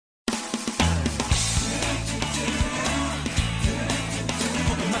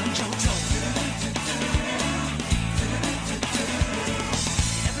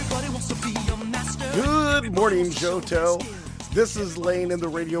morning, Johto. This is Lane in the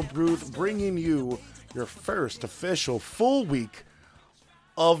radio booth bringing you your first official full week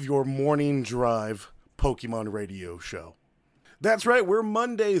of your morning drive Pokemon radio show. That's right, we're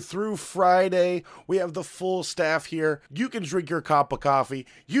Monday through Friday. We have the full staff here. You can drink your cup of coffee,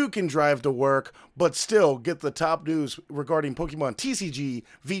 you can drive to work, but still get the top news regarding Pokemon TCG,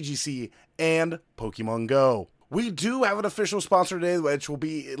 VGC, and Pokemon Go. We do have an official sponsor today, which will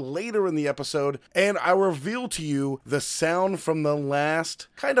be later in the episode, and I reveal to you the sound from the last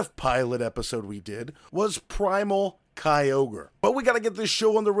kind of pilot episode we did was Primal Kyogre. But we gotta get this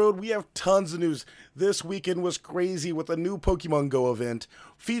show on the road. We have tons of news. This weekend was crazy with a new Pokemon Go event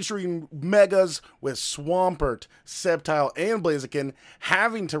featuring Megas with Swampert, Sceptile, and Blaziken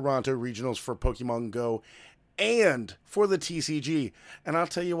having Toronto regionals for Pokemon Go and for the TCG. And I'll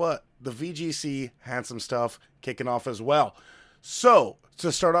tell you what, the VGC had some stuff kicking off as well. So,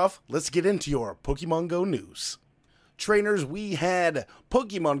 to start off, let's get into your Pokemon Go news. Trainers, we had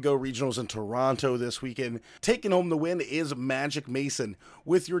Pokemon Go regionals in Toronto this weekend. Taking home the win is Magic Mason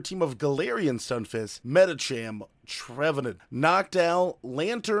with your team of Galarian Stunfisk, Medicham, Trevenant, Noctowl,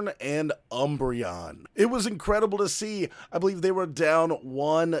 Lantern, and Umbreon. It was incredible to see. I believe they were down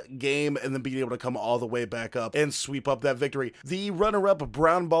one game and then being able to come all the way back up and sweep up that victory. The runner-up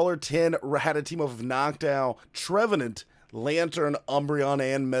Brown Baller 10 had a team of Noctowl, Trevenant, Lantern, Umbreon,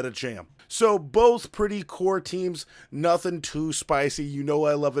 and Medicham. So both pretty core teams, nothing too spicy. You know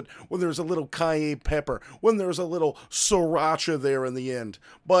I love it when there's a little cayenne pepper, when there's a little sriracha there in the end.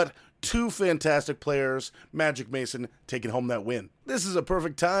 But two fantastic players, Magic Mason taking home that win. This is a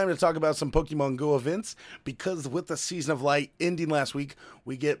perfect time to talk about some Pokemon Go events because with the Season of Light ending last week,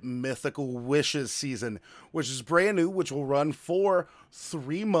 we get Mythical Wishes season, which is brand new, which will run for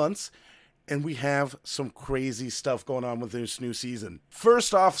 3 months. And we have some crazy stuff going on with this new season.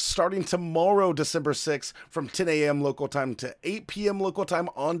 First off, starting tomorrow, December 6th, from 10 a.m. local time to 8 p.m. local time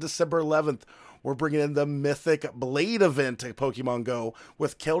on December 11th, we're bringing in the Mythic Blade event to Pokemon Go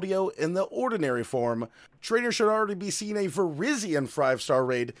with Keldeo in the ordinary form. Trainers should already be seeing a Virizion 5-star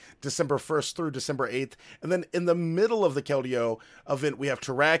raid December 1st through December 8th. And then in the middle of the Keldeo event, we have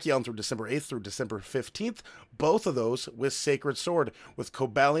Terrakion through December 8th through December 15th. Both of those with Sacred Sword, with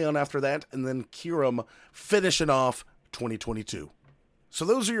Cobalion after that, and then Kyurem finishing off 2022. So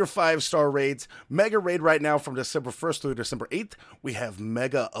those are your 5-star raids. Mega raid right now from December 1st through December 8th. We have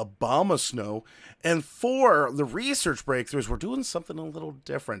Mega Abomasnow. And for the research breakthroughs, we're doing something a little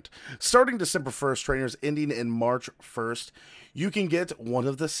different. Starting December 1st, trainers ending in March 1st, you can get one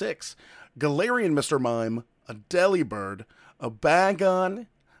of the 6. Galarian Mr. Mime, a Delibird, a Bagon,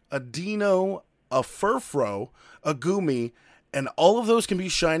 a Dino, a Furfrou, a Goomy, and all of those can be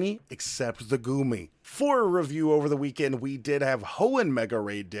shiny except the Goomy. For a review over the weekend, we did have Hoenn Mega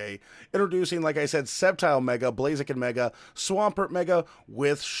Raid Day, introducing, like I said, Sceptile Mega, Blaziken Mega, Swampert Mega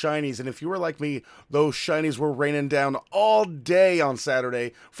with shinies. And if you were like me, those shinies were raining down all day on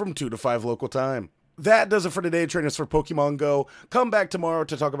Saturday from 2 to 5 local time. That does it for today, trainers, for Pokemon Go. Come back tomorrow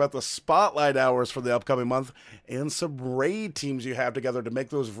to talk about the spotlight hours for the upcoming month and some raid teams you have together to make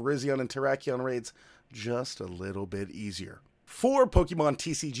those Virizion and Terrakion raids just a little bit easier. For Pokemon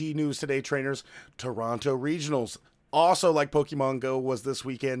TCG news today, trainers, Toronto Regionals, also like Pokemon Go, was this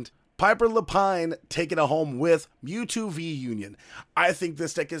weekend. Piper Lapine taking it home with Mewtwo V Union. I think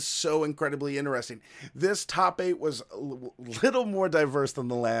this deck is so incredibly interesting. This top 8 was a little more diverse than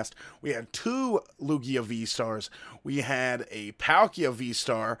the last. We had 2 Lugia V-Stars. We had a Palkia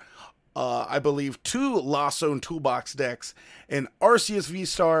V-Star. I believe 2 Lost Zone Toolbox decks. An Arceus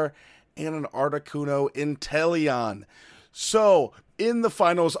V-Star and an Articuno Inteleon. So, in the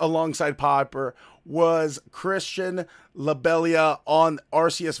finals alongside Piper was Christian Labella on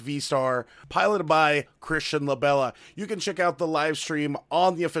Arceus V-Star, piloted by Christian Labella. You can check out the live stream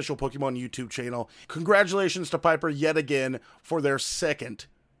on the official Pokemon YouTube channel. Congratulations to Piper yet again for their 2nd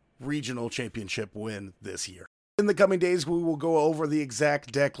regional championship win this year. In the coming days, we will go over the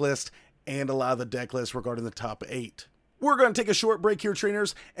exact deck list and a lot of the deck list regarding the top 8. We're going to take a short break here,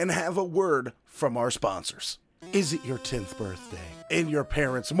 trainers, and have a word from our sponsors. Is it your 10th birthday and your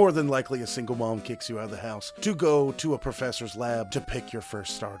parents, more than likely a single mom, kicks you out of the house to go to a professor's lab to pick your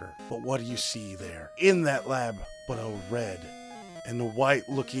first starter? But what do you see there in that lab but a red and white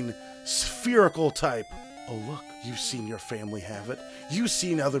looking spherical type? Oh look, you've seen your family have it. You've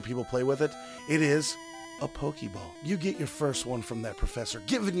seen other people play with it. It is a Pokeball. You get your first one from that professor,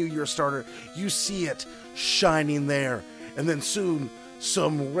 giving you your starter. You see it shining there. And then soon,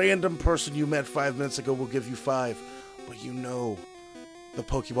 some random person you met 5 minutes ago will give you 5. But you know, the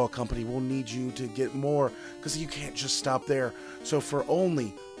Pokeball company will need you to get more because you can't just stop there. So for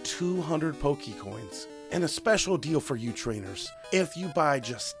only 200 Pokecoins, And a special deal for you trainers. If you buy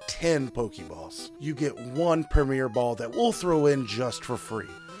just 10 Pokeballs, you get one Premier Ball that we'll throw in just for free.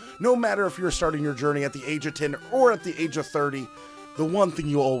 No matter if you're starting your journey at the age of 10 or at the age of 30, the one thing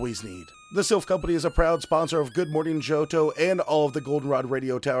you always need. The Sylph Company is a proud sponsor of Good Morning Johto and all of the Goldenrod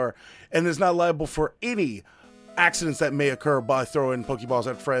Radio Tower, and is not liable for any accidents that may occur by throwing Pokeballs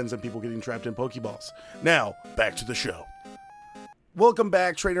at friends and people getting trapped in Pokeballs. Now, back to the show. Welcome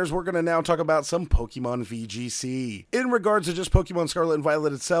back, trainers. We're going to now talk about some Pokemon VGC. In regards to just Pokemon Scarlet and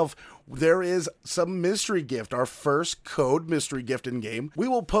Violet itself, there is some mystery gift, our first code mystery gift in game. We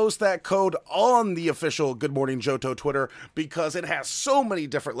will post that code on the official Good Morning Johto Twitter because it has so many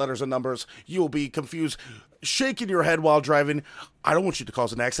different letters and numbers, you'll be confused, shaking your head while driving. I don't want you to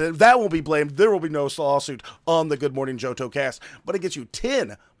cause an accident. That won't be blamed. There will be no lawsuit on the Good Morning Johto cast, but it gets you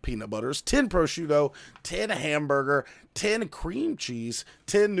 10 peanut butters, 10 prosciutto, 10 hamburger, 10 cream cheese,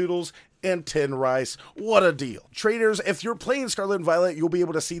 10 noodles, and 10 rice. What a deal. Traders, if you're playing Scarlet and Violet, you'll be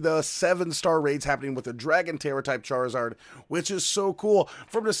able to see the 7-star raids happening with the Dragon Terra type Charizard, which is so cool.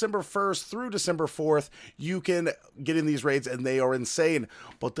 From December 1st through December 4th, you can get in these raids and they are insane.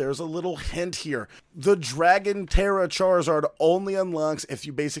 But there's a little hint here. The Dragon Terra Charizard only unlocks if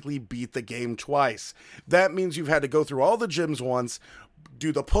you basically beat the game twice. That means you've had to go through all the gyms once,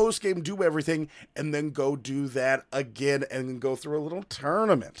 do the post game, do everything, and then go do that again and then go through a little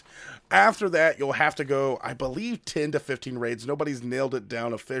tournament. After that, you'll have to go, I believe, 10 to 15 raids. Nobody's nailed it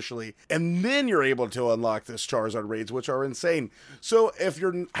down officially. And then you're able to unlock this Charizard raids, which are insane. So if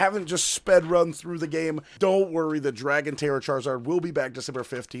you haven't just sped run through the game, don't worry. The Dragon Terra Charizard will be back December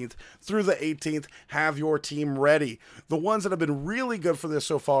 15th through the 18th. Have your team ready. The ones that have been really good for this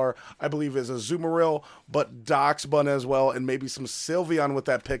so far, I believe, is a Azumarill, but Doxbun as well, and maybe some Sylveon with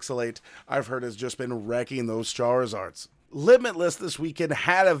that Pixelate, I've heard, has just been wrecking those Charizards. Limitless this weekend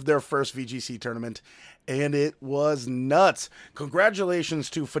had their first VGC tournament, and it was nuts. Congratulations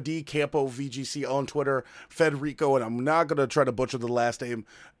to Fadi Campo VGC on Twitter, Federico, and I'm not going to try to butcher the last name,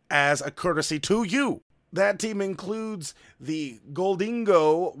 as a courtesy to you. That team includes the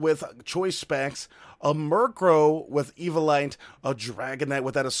Goldingo with choice specs, a Murkrow with Eviolite, a Dragonite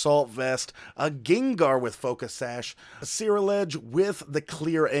with that Assault Vest, a Gengar with Focus Sash, a Cyrilege with the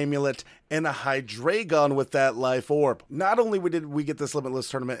Clear Amulet, and a Hydreigon with that Life Orb. Not only did we get this Limitless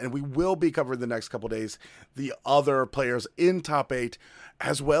tournament, and we will be covering the next couple days the other players in top 8,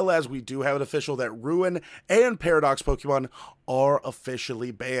 as well as we do have an official that Ruin and Paradox Pokemon are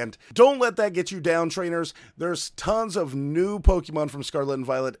officially banned. Don't let that get you down, trainers. There's tons of new Pokemon from Scarlet and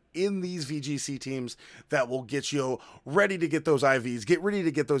Violet in these VGC teams that will get you ready to get those IVs, get ready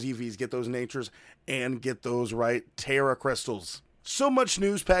to get those EVs, get those Natures, and get those right Terra Crystals. So much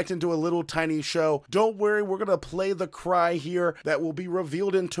news packed into a little tiny show. Don't worry, we're going to play the cry here that will be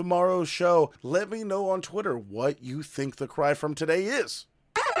revealed in tomorrow's show. Let me know on Twitter what you think the cry from today is.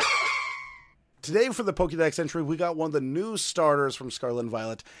 Today for the Pokédex entry, we got one of the new starters from Scarlet and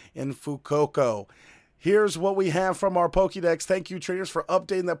Violet in Fuecoco. Here's what we have from our Pokédex. Thank you, traders, for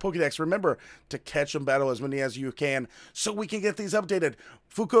updating that Pokédex. Remember to catch and battle as many as you can so we can get these updated.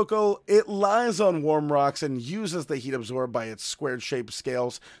 Fuecoco, it lies on warm rocks and uses the heat absorbed by its squared-shaped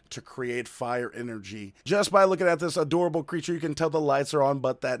scales to create fire energy. Just by looking at this adorable creature, you can tell the lights are on,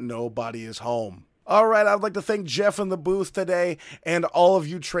 but that nobody is home. All right, I'd like to thank Jeff in the booth today and all of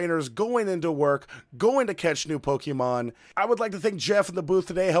you trainers going into work, going to catch new Pokemon. I would like to thank Jeff in the booth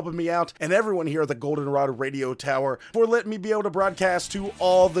today helping me out and everyone here at the Goldenrod Radio Tower for letting me be able to broadcast to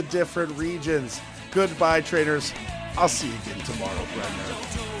all the different regions. Goodbye, trainers. I'll see you again tomorrow, Brenner.